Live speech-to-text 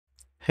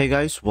Hey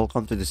guys,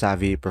 welcome to the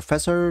Savvy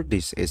Professor.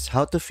 This is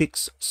how to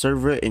fix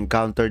server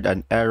encountered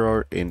an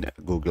error in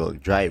Google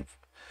Drive.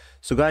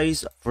 So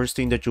guys, first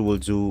thing that you will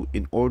do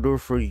in order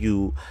for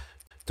you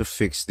to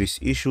fix this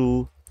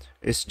issue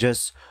is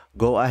just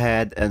go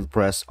ahead and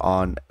press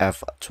on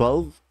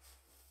F12.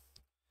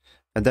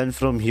 And then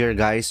from here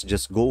guys,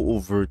 just go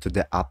over to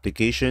the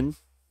application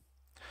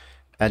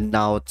and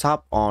now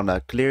tap on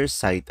clear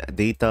site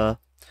data.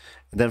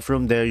 And then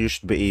from there, you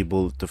should be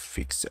able to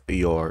fix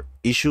your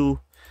issue.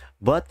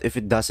 But if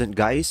it doesn't,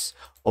 guys,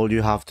 all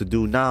you have to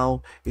do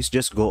now is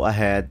just go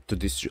ahead to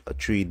these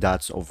three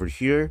dots over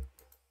here.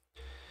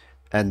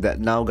 And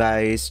now,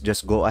 guys,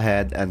 just go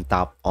ahead and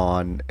tap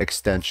on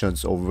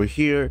extensions over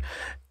here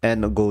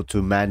and go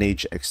to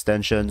manage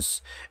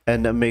extensions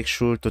and make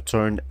sure to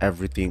turn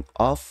everything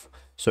off.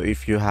 So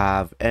if you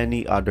have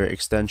any other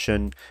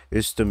extension,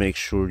 is to make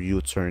sure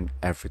you turn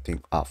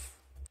everything off.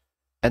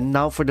 And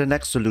now for the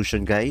next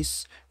solution,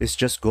 guys, is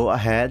just go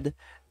ahead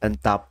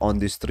and tap on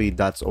these three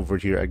dots over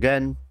here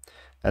again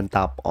and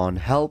tap on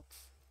help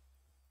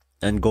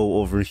and go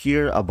over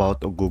here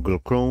about Google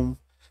Chrome.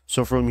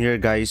 So from here,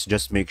 guys,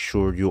 just make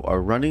sure you are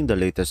running the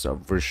latest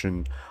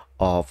version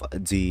of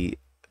the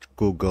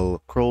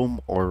Google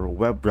Chrome or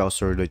web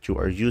browser that you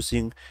are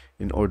using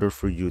in order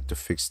for you to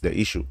fix the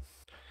issue.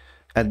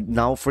 And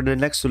now for the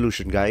next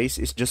solution, guys,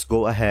 is just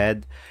go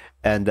ahead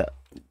and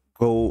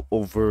go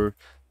over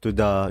to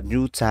the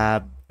new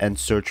tab and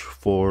search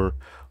for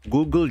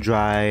Google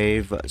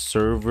Drive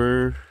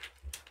server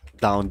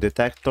down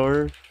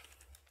detector.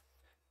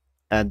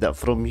 And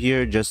from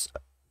here, just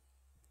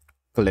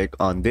click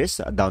on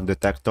this down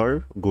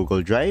detector,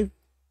 Google Drive.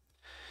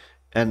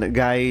 And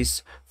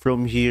guys,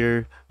 from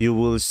here, you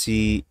will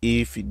see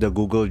if the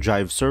Google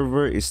Drive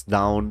server is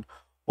down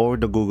or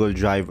the Google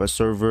Drive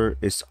server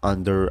is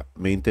under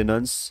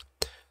maintenance.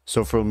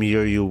 So from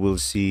here, you will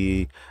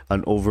see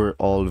an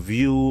overall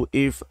view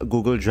if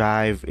Google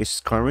Drive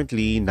is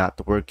currently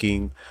not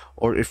working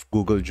or if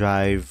Google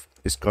Drive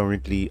is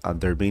currently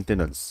under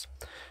maintenance.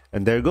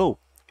 And there you go.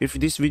 If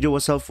this video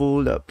was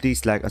helpful,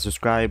 please like and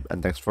subscribe,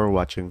 and thanks for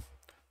watching.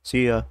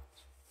 See ya.